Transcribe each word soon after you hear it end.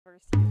Good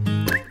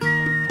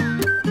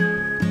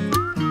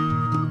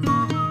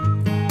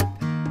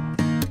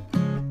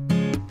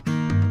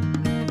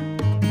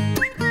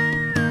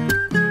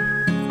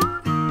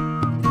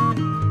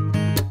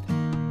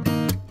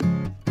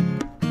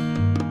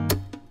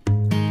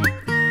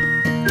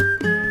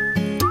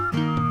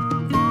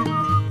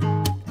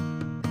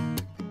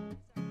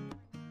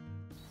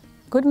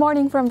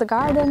morning from the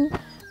garden.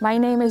 My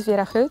name is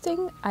Vera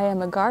Geuting. I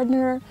am a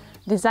gardener,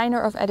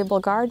 designer of edible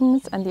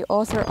gardens and the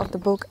author of the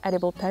book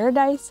Edible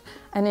Paradise.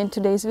 And in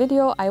today's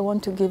video I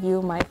want to give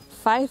you my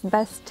 5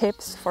 best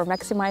tips for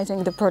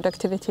maximizing the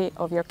productivity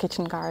of your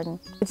kitchen garden.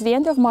 It's the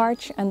end of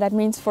March, and that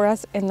means for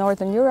us in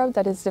Northern Europe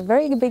that it's the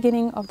very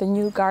beginning of the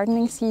new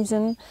gardening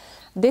season.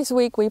 This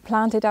week we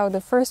planted out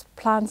the first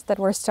plants that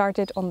were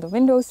started on the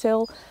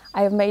windowsill.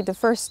 I have made the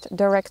first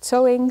direct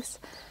sowings.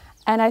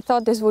 And I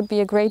thought this would be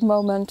a great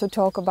moment to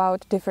talk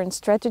about different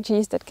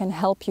strategies that can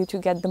help you to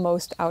get the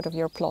most out of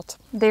your plot.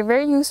 They're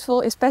very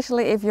useful,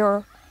 especially if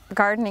your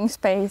gardening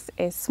space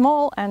is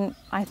small, and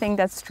I think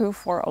that's true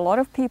for a lot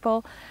of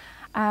people.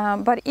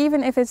 But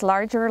even if it's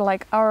larger,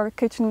 like our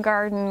kitchen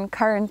garden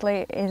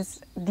currently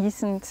is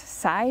decent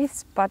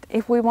size, but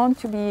if we want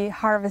to be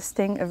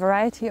harvesting a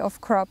variety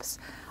of crops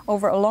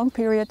over a long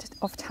period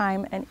of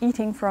time and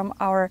eating from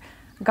our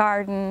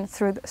garden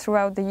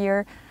throughout the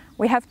year,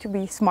 we have to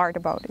be smart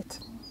about it.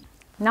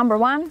 Number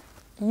 1,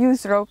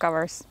 use row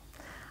covers.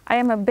 I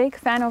am a big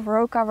fan of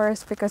row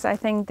covers because I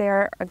think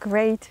they're a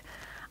great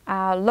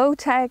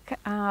low-tech,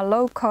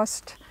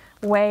 low-cost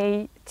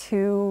way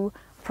to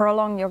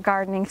prolong your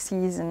gardening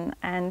season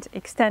and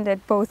extend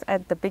it both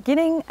at the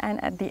beginning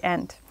and at the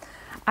end.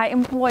 I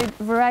employed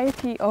a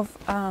variety of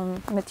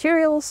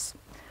materials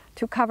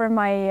to cover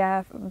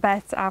my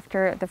beds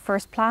after the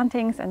first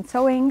plantings and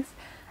sowings,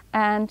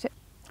 and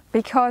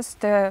because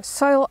the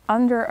soil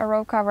under a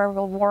row cover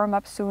will warm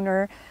up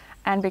sooner,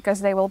 and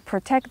because they will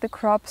protect the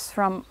crops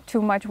from too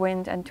much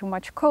wind and too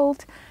much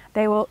cold,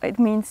 it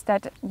means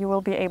that you will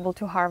be able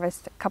to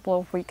harvest a couple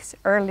of weeks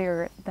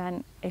earlier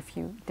than if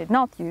you did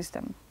not use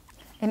them.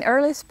 In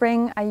early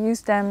spring I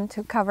used them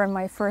to cover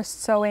my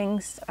first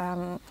sowings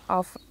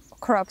of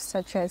crops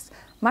such as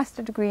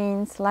mustard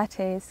greens,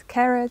 lettuce,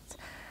 carrots,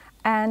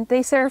 and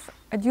they serve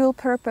a dual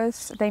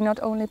purpose. They not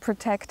only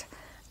protect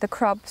the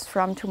crops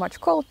from too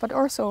much cold, but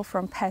also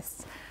from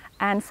pests.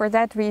 And for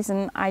that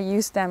reason, I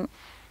use them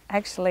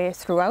actually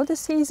throughout the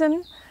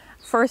season.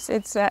 First,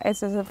 it's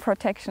as a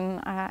protection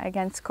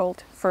against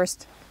cold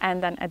first,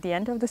 and then at the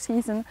end of the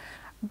season.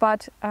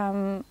 But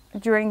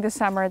during the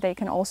summer, they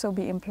can also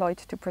be employed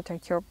to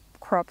protect your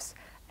crops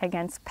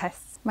against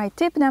pests. My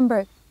tip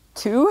number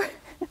 2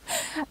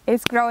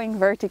 is growing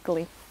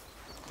vertically.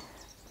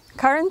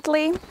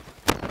 Currently,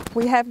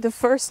 we have the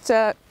first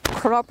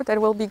crop that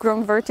will be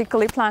grown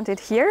vertically planted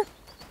here,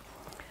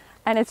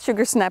 and it's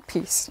sugar snap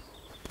peas.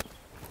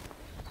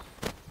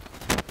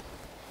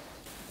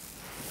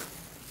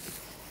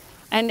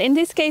 And in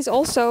this case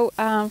also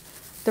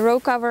the row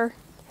cover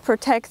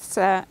protects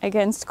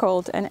against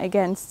cold and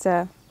against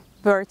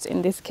birds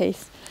in this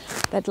case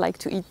that like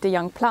to eat the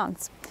young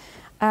plants.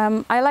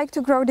 I like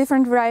to grow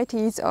different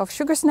varieties of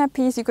sugar snap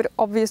peas. You could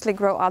obviously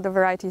grow other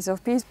varieties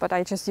of peas, but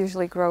I just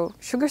usually grow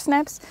sugar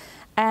snaps,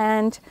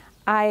 and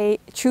I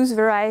choose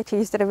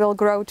varieties that will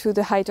grow to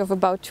the height of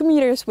about 2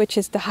 meters, which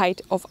is the height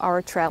of our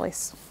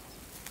trellis.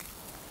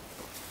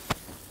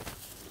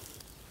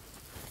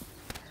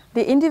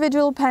 The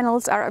individual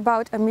panels are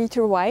about 1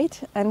 meter wide,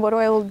 and what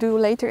I will do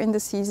later in the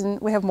season,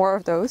 we have more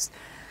of those.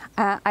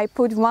 I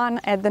put one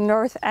at the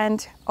north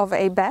end of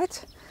a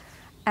bed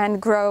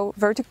and grow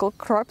vertical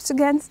crops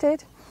against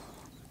it,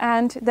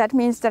 and that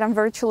means that I'm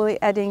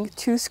virtually adding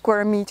 2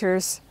 square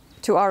meters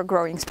to our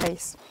growing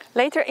space.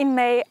 Later in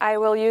May I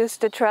will use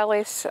the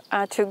trellis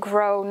to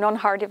grow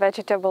non-hardy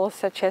vegetables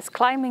such as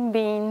climbing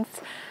beans,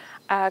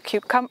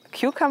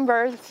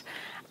 cucumbers.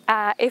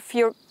 If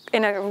you're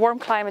in a warm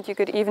climate you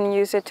could even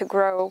use it to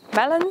grow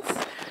melons,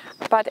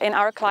 but in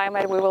our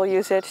climate we will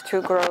use it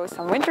to grow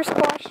some winter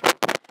squash.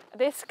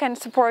 This can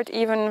support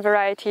even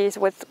varieties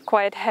with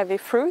quite heavy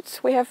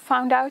fruits, we have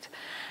found out.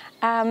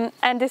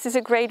 And this is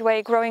a great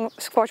way, growing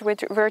squash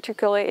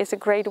vertically is a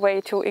great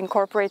way to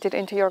incorporate it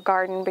into your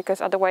garden,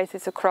 because otherwise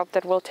it's a crop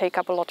that will take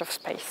up a lot of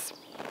space.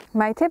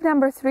 My tip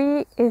number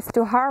 3 is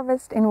to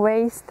harvest in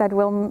ways that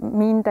will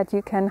mean that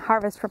you can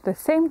harvest from the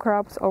same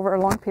crops over a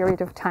long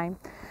period of time.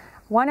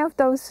 One of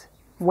those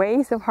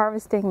ways of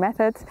harvesting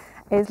methods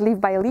is leaf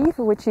by leaf,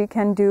 which you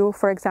can do,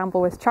 for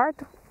example, with chard,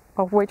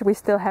 of which we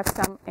still have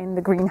some in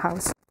the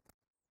greenhouse.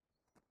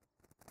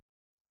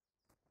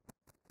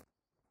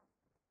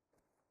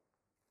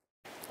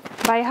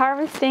 By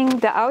harvesting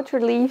the outer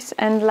leaves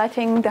and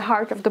letting the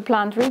heart of the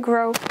plant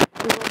regrow,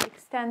 we will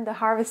extend the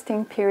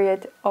harvesting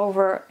period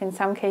over, in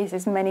some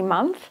cases, many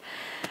months.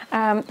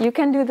 You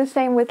can do the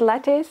same with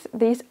lettuce.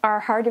 These are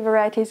hardy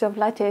varieties of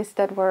lettuce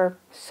that were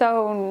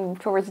sown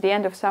towards the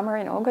end of summer,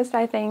 in August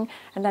I think,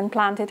 and then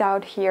planted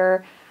out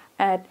here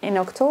in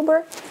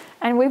October.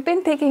 And we've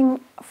been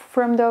picking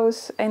from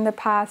those in the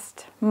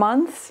past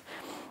months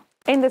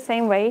in the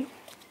same way.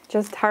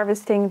 just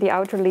harvesting the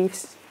outer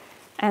leaves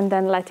and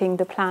then letting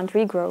the plant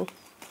regrow.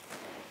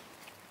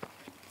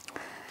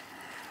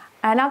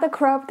 Another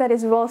crop that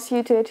is well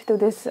suited to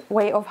this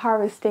way of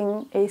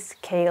harvesting is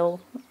kale.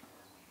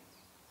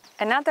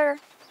 Another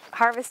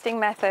harvesting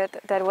method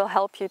that will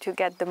help you to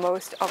get the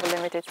most of a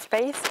limited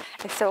space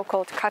is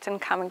so-called cut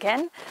and come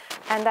again,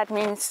 and that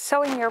means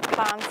sowing your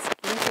plants,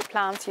 leafy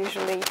plants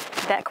usually,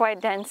 quite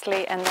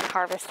densely, and then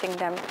harvesting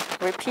them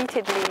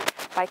repeatedly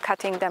by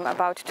cutting them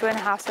about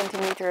 2.5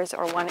 centimeters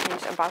or 1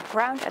 inch above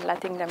ground and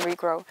letting them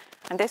regrow.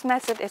 And this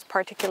method is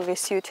particularly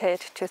suited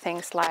to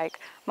things like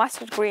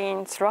mustard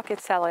greens, rocket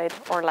salad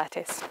or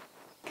lettuce.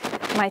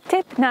 My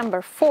tip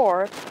number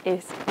 4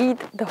 is eat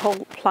the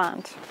whole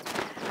plant.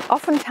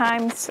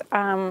 Oftentimes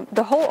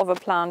the whole of a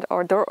plant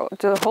or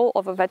the whole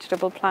of a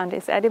vegetable plant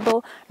is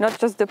edible, not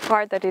just the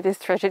part that it is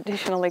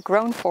traditionally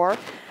grown for,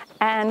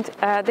 and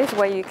this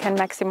way you can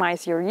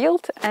maximize your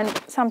yield and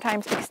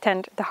sometimes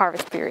extend the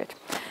harvest period.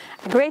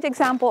 A great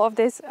example of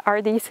this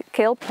are these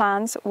kale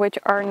plants, which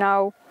are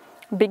now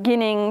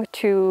beginning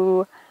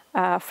to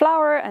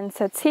flower and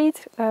set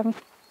seeds,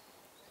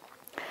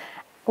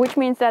 which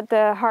means that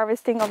the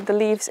harvesting of the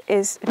leaves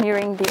is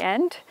nearing the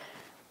end.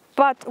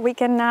 But we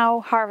can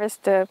now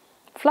harvest the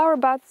flower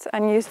buds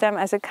and use them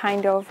as a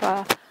kind of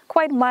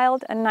quite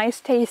mild and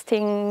nice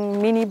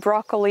tasting mini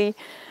broccoli.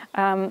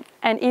 And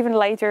even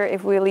later,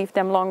 if we leave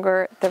them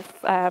longer,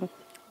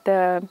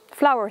 the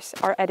flowers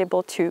are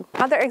edible too.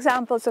 Other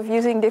examples of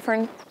using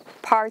different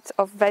parts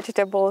of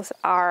vegetables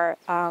are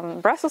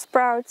Brussels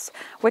sprouts,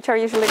 which are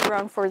usually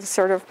grown for the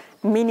sort of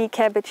mini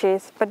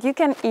cabbages, but you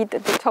can eat the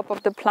top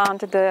of the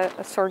plant, the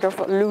sort of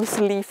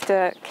loose-leafed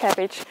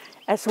cabbage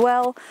as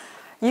well.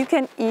 You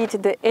can eat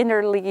the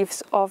inner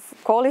leaves of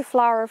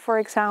cauliflower, for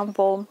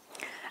example,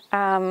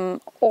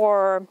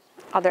 or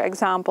other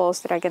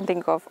examples that I can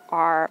think of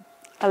are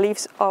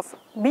leaves of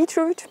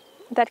beetroot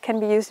that can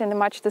be used in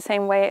much the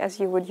same way as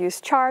you would use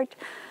chard,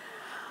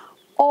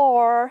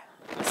 or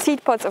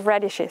seed pods of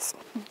radishes.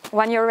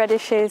 When your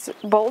radishes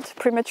bolt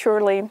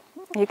prematurely,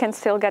 you can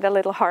still get a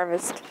little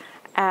harvest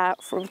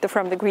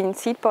from the green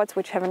seed pods,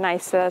 which have a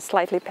nice,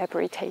 slightly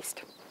peppery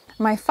taste.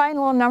 My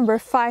final number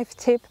 5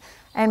 tip,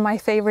 and my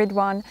favorite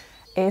one,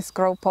 is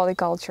grow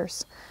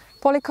polycultures.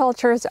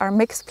 Polycultures are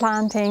mixed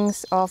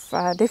plantings of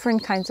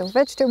different kinds of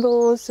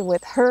vegetables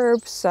with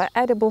herbs,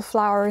 edible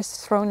flowers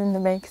thrown in the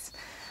mix,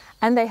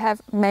 and they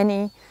have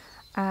many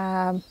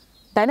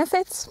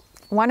benefits.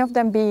 One of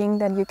them being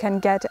that you can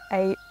get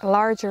a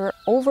larger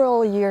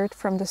overall yield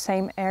from the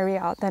same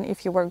area than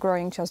if you were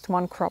growing just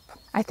one crop.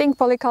 I think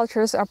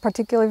polycultures are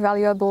particularly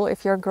valuable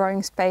if your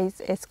growing space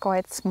is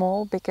quite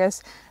small,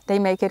 because they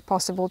make it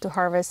possible to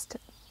harvest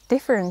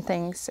different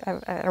things,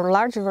 a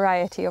large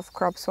variety of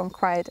crops from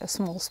quite a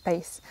small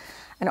space.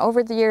 And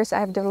over the years I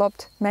have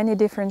developed many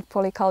different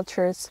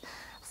polycultures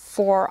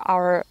for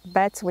our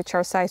beds, which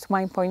are sized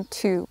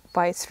 1.2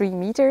 by 3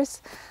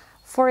 meters.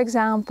 For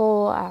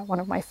example, one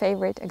of my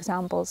favorite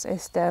examples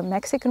is the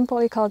Mexican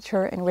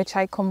polyculture, in which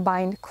I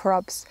combined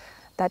crops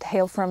that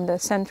hail from the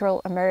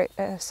Central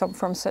America,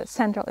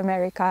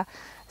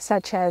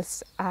 such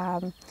as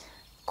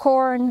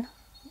corn,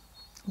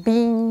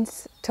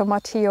 beans,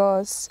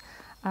 tomatillos,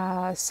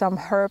 some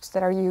herbs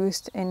that are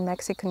used in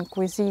Mexican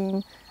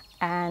cuisine,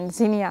 and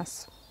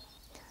zinnias.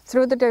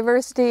 Through the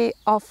diversity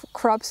of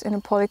crops in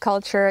a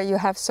polyculture, you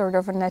have sort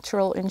of a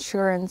natural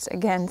insurance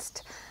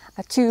against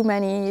too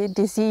many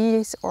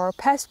disease or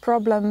pest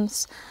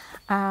problems,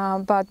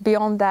 but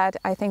beyond that,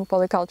 I think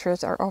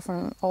polycultures are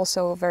often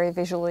also very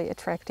visually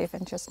attractive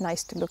and just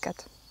nice to look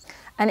at.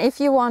 And if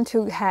you want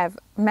to have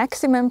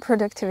maximum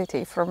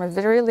productivity from a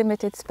very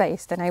limited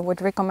space, then I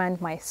would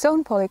recommend my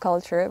sown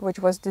polyculture, which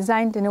was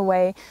designed in a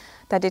way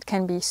that it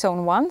can be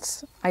sown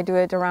once. I do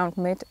it around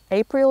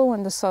mid-April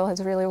when the soil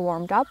has really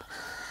warmed up.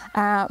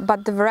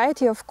 But the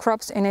variety of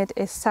crops in it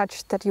is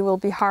such that you will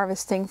be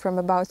harvesting from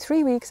about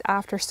 3 weeks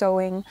after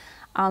sowing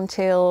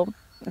until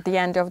the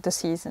end of the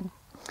season.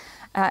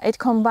 It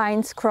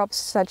combines crops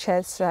such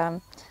as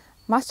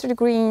mustard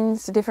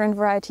greens, different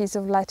varieties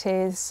of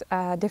lettuce,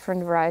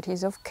 different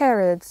varieties of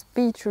carrots,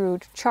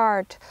 beetroot,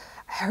 chard,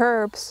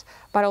 herbs,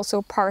 but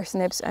also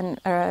parsnips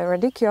and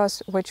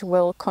radicchios, which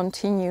will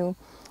continue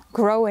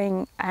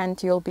growing,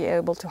 and you'll be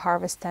able to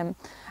harvest them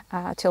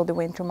till the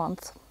winter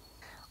months.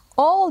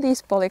 All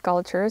these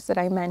polycultures that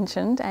I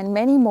mentioned, and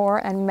many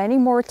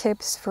more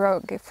tips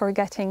for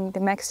getting the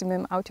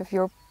maximum out of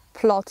your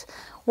plot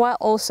while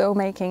also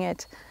making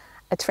it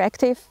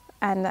attractive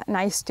and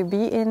nice to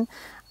be in,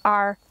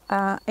 are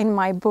in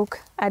my book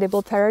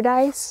Edible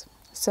Paradise.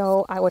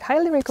 So I would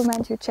highly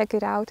recommend you check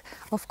it out.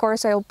 Of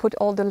course, I'll put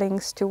all the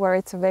links to where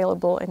it's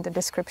available in the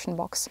description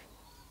box.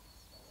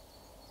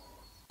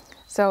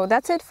 So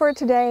that's it for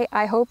today.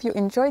 I hope you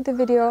enjoyed the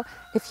video.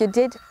 If you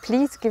did,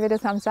 please give it a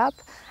thumbs up.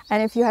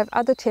 And if you have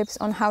other tips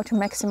on how to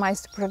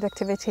maximize the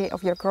productivity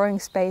of your growing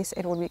space,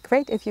 it would be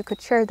great if you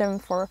could share them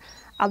for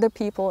other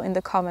people in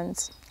the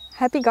comments.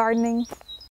 Happy gardening!